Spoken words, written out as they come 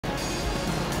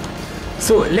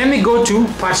So let me go to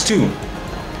part 2,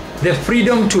 the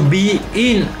freedom to be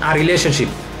in a relationship.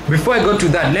 Before I go to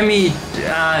that, let me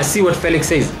see what Felix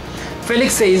says.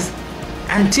 Felix says,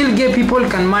 until gay people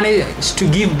can manage to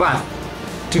give birth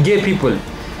to gay people,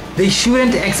 they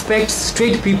shouldn't expect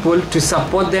straight people to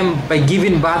support them by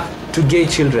giving birth to gay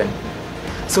children.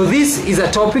 So this is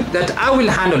a topic that I will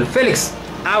handle. Felix,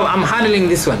 I'm handling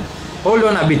this one. Hold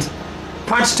on a bit.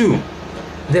 Part 2,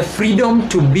 the freedom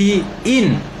to be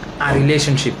in a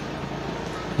relationship.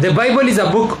 The Bible is a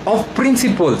book of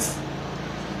principles.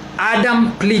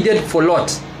 Adam pleaded for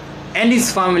Lot and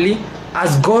his family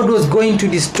as God was going to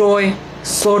destroy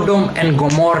Sodom and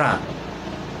Gomorrah.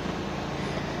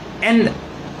 And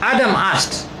Adam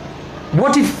asked,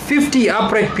 what if 50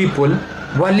 upright people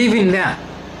were living there?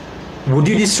 Would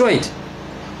you destroy it?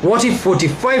 What if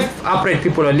 45 upright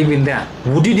people are living there?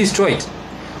 Would you destroy it?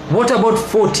 What about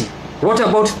 40? What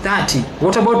about 30?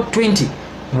 What about 20?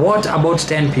 What about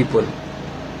 10 people?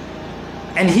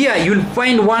 And here you'll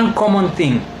find one common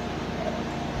thing,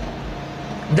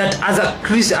 that as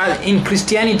in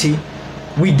Christianity,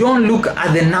 we don't look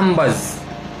at the numbers.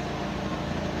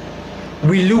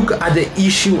 We look at the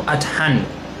issue at hand.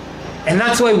 And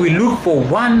that's why we look for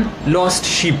one lost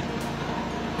sheep,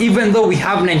 even though we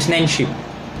have 99 sheep.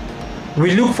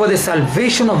 We look for the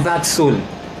salvation of that soul,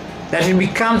 that it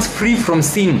becomes free from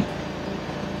sin.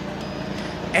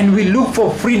 And we look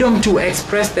for freedom to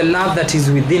express the love that is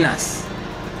within us.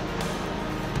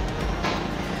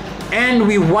 And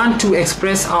we want to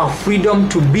express our freedom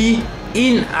to be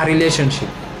in a relationship.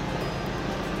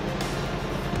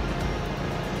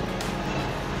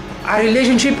 A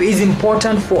relationship is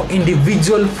important for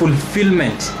individual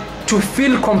fulfillment, to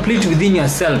feel complete within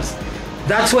yourselves.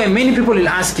 That's why many people will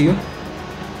ask you,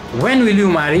 when will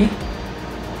you marry?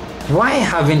 Why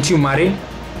haven't you married?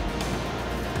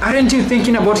 Aren't you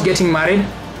thinking about getting married?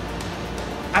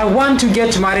 I want to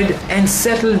get married and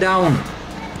settle down.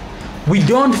 We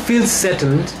don't feel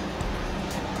settled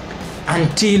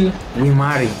until we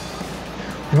marry.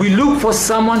 We look for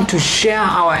someone to share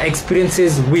our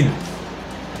experiences with,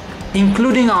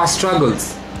 including our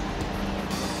struggles.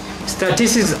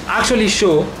 Statistics actually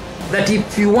show that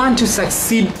if you want to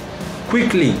succeed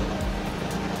quickly,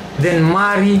 then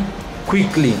marry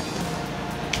quickly.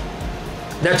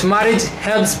 That marriage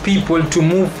helps people to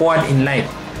move forward in life.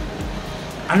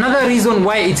 Another reason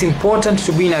why it's important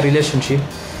to be in a relationship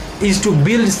is to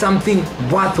build something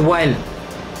worthwhile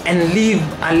and leave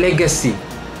a legacy.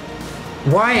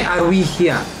 Why are we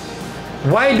here?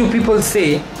 Why do people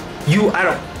say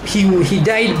he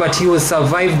died but he was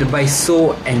survived by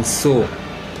so and so?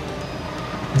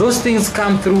 Those things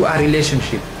come through a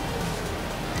relationship.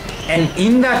 And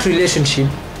in that relationship,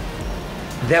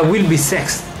 there will be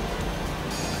sex.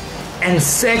 And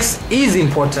sex is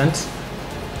important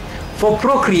for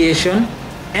procreation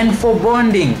and for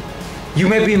bonding. You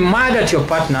may be mad at your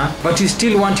partner, but you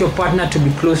still want your partner to be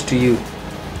close to you.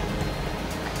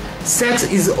 Sex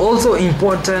is also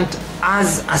important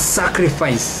as a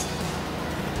sacrifice.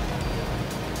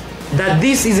 That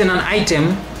this is an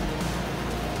item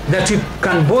that we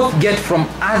can both get from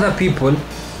other people,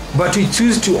 but we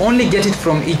choose to only get it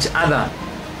from each other.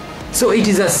 So it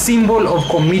is a symbol of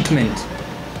commitment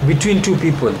between two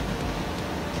people.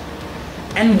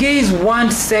 And gays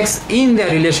want sex in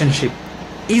their relationship.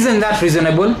 Isn't that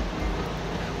reasonable?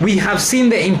 We have seen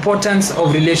the importance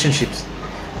of relationships.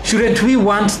 Shouldn't we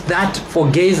want that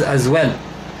for gays as well?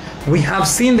 We have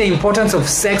seen the importance of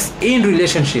sex in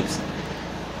relationships.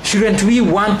 Shouldn't we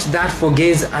want that for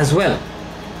gays as well?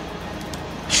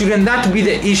 Shouldn't that be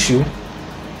the issue,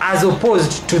 as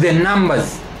opposed to the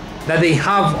numbers that they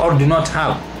have or do not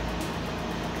have?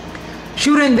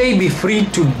 Shouldn't they be free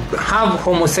to have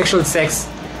homosexual sex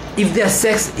if their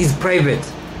sex is private,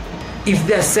 if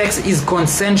their sex is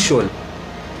consensual,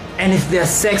 and if their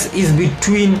sex is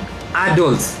between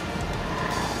adults?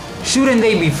 Shouldn't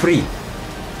they be free?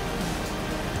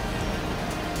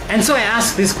 And so I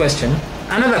ask this question,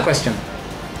 another question.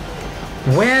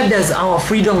 Where does our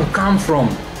freedom come from?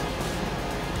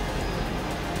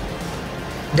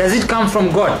 Does it come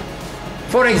from God?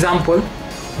 For example,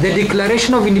 the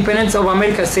Declaration of Independence of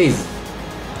America says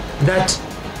that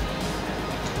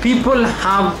people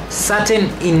have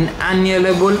certain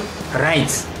inalienable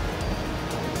rights.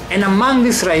 And among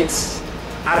these rights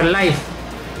are life,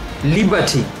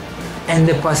 liberty, and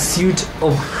the pursuit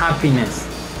of happiness.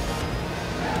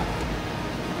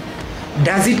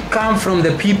 Does it come from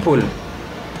the people?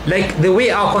 Like the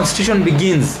way our constitution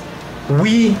begins,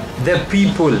 we the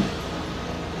people.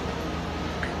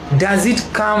 Does it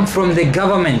come from the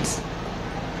government?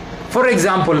 For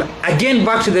example, again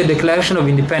back to the Declaration of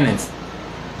Independence.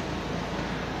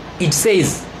 it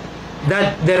says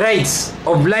that the rights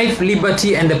of life,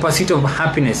 liberty, and the pursuit of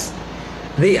happiness,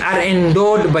 they are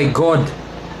endowed by God.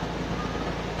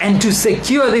 And to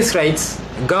secure these rights,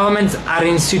 governments are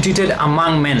instituted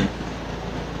among men.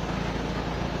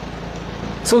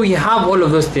 So we have all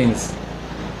of those things.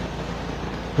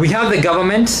 We have the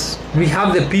government, we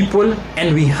have the people,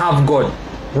 and we have God.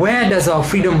 Where does our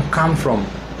freedom come from?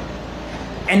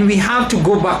 And we have to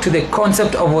go back to the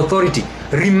concept of authority.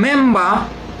 Remember,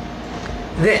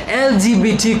 the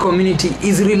LGBT community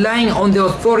is relying on the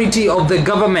authority of the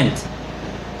government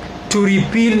to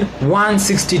repeal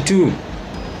 162.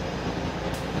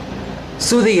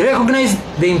 So they recognize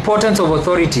the importance of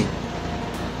authority,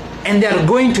 and they are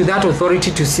going to that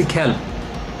authority to seek help.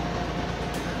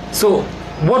 So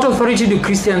what authority do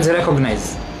Christians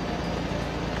recognize?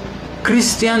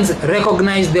 Christians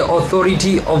recognize the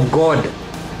authority of God.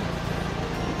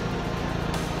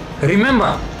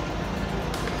 Remember,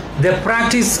 the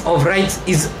practice of rights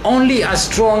is only as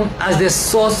strong as the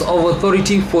source of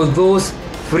authority for those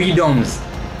freedoms.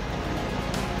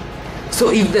 So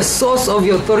if the source of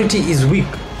your authority is weak,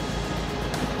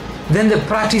 then the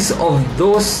practice of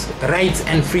those rights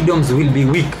and freedoms will be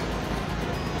weak.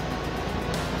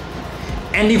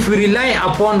 And if we rely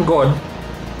upon God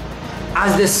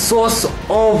as the source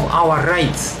of our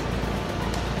rights,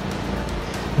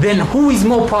 then who is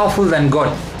more powerful than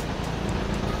God?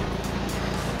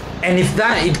 And if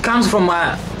that it comes from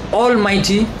an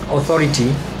almighty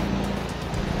authority,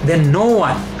 then no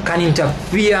one can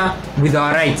interfere with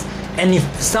our rights. And if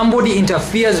somebody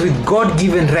interferes with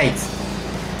God-given rights,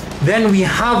 then we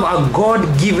have a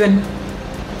God-given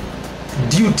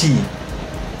duty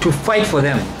to fight for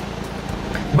them.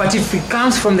 But if it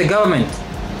comes from the government,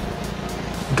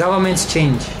 governments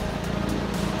change,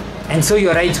 and so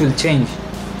your rights will change.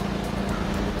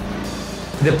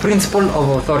 The principle of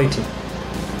authority.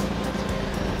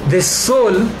 The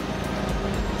soul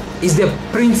is the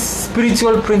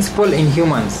spiritual principle in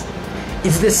humans.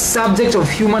 It's the subject of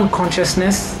human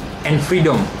consciousness and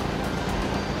freedom.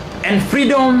 And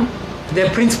freedom, the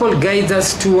principle, guides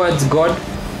us towards God,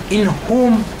 in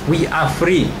whom we are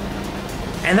free.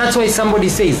 And that's why somebody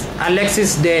says,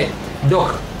 Alexis de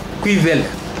Tocqueville,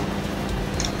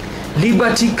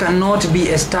 liberty cannot be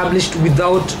established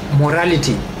without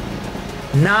morality,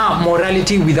 nor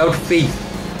morality without faith.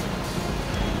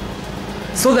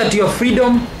 So that your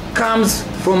freedom comes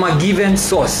from a given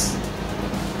source,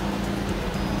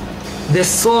 the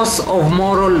source of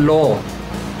moral law,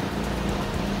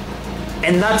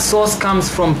 and that source comes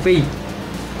from faith,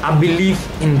 a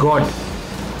belief in God.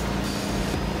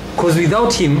 Because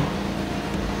without him,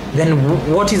 then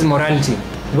what is morality?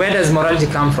 Where does morality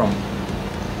come from?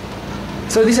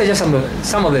 So these are just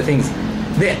some of the things.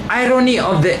 The irony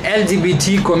of the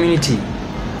LGBT community: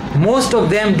 most of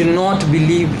them do not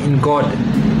believe in God.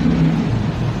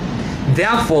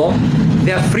 Therefore,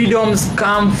 their freedoms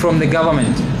come from the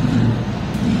government.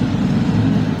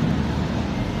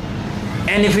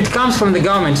 And if it comes from the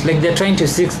government, like they're trying to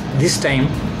seek this time,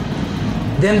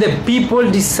 then the people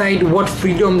decide what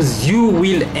freedoms you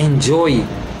will enjoy.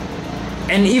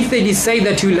 And if they decide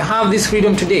that you will have this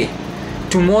freedom today,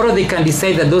 tomorrow they can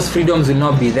decide that those freedoms will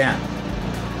not be there.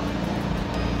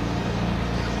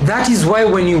 That is why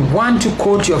when you want to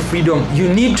quote your freedom,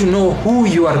 you need to know who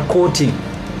you are quoting.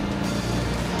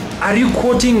 Are you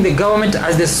quoting the government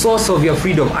as the source of your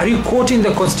freedom? Are you quoting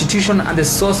the Constitution as the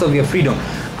source of your freedom?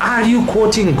 Are you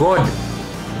quoting God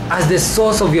as the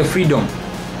source of your freedom?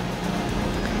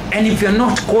 And if you're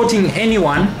not quoting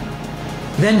anyone,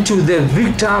 then to the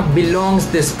victor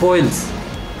belongs the spoils.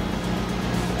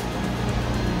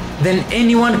 Then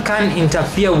anyone can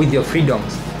interfere with your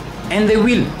freedoms, and they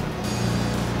will.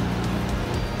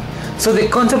 So the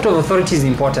concept of authority is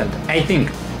important, I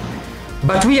think.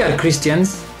 But we are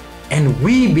Christians, and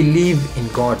we believe in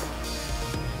God.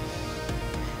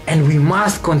 And we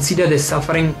must consider the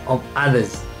suffering of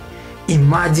others,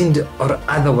 imagined or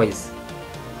otherwise.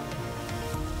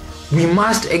 We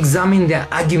must examine their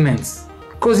arguments,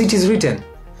 because it is written,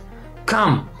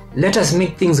 "Come, let us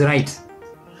make things right."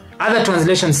 Other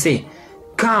translations say,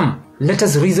 "Come, let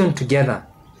us reason together."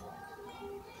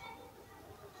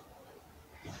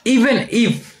 Even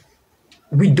if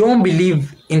we don't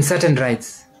believe in certain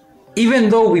rights, even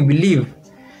though we believe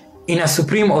in a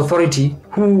supreme authority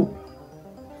who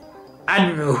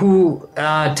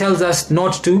tells us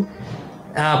not to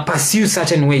pursue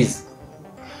certain ways,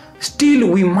 still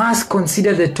we must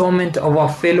consider the torment of our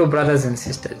fellow brothers and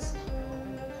sisters,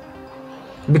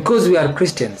 because we are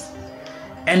Christians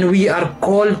and we are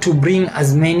called to bring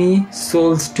as many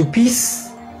souls to peace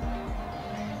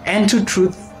and to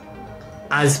truth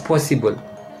as possible.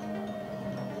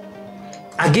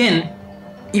 Again,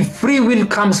 if free will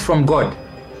comes from God,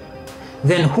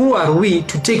 then who are we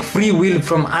to take free will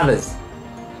from others?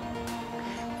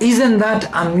 Isn't that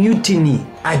a mutiny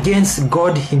against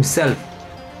God himself?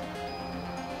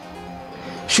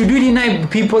 Should we deny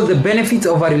people the benefits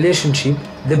of a relationship,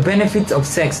 the benefits of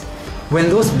sex, when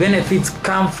those benefits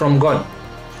come from God?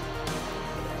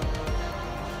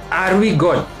 Are we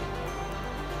God?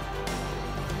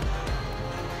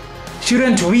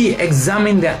 Shouldn't we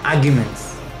examine their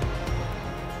arguments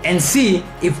and see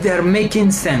if they are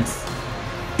making sense,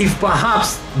 if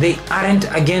perhaps they aren't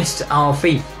against our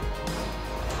faith?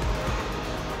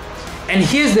 And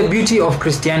here's the beauty of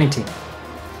Christianity.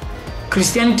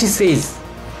 Christianity says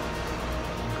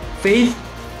faith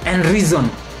and reason,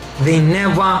 they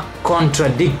never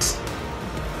contradict.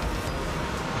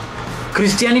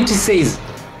 Christianity says,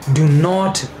 do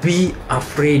not be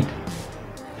afraid.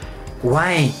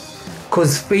 Why?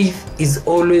 Because faith is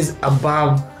always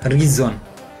above reason.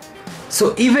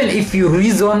 So even if you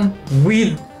reason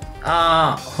with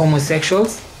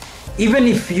homosexuals, even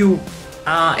if you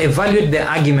evaluate their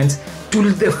arguments to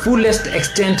the fullest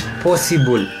extent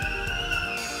possible,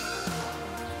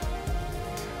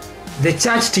 the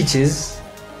church teaches,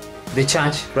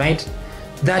 right,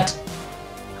 that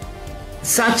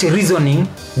such reasoning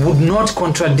would not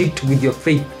contradict with your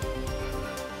faith.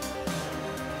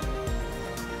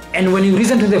 And when you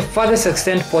reason to the furthest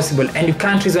extent possible and you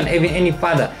can't reason even any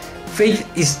further, faith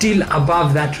is still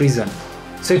above that reason.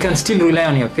 So you can still rely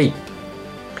on your faith.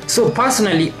 So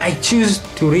personally, I choose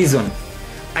to reason.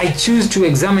 I choose to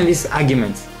examine these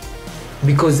arguments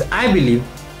because I believe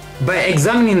by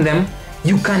examining them,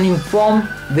 you can inform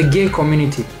the gay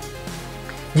community.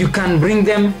 You can bring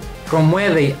them from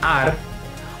where they are,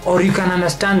 or you can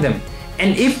understand them.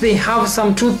 And if they have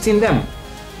some truths in them,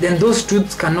 then those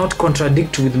truths cannot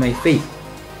contradict with my faith,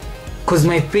 because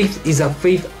my faith is a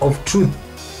faith of truth.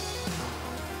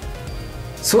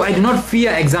 So I do not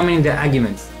fear examining their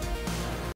arguments.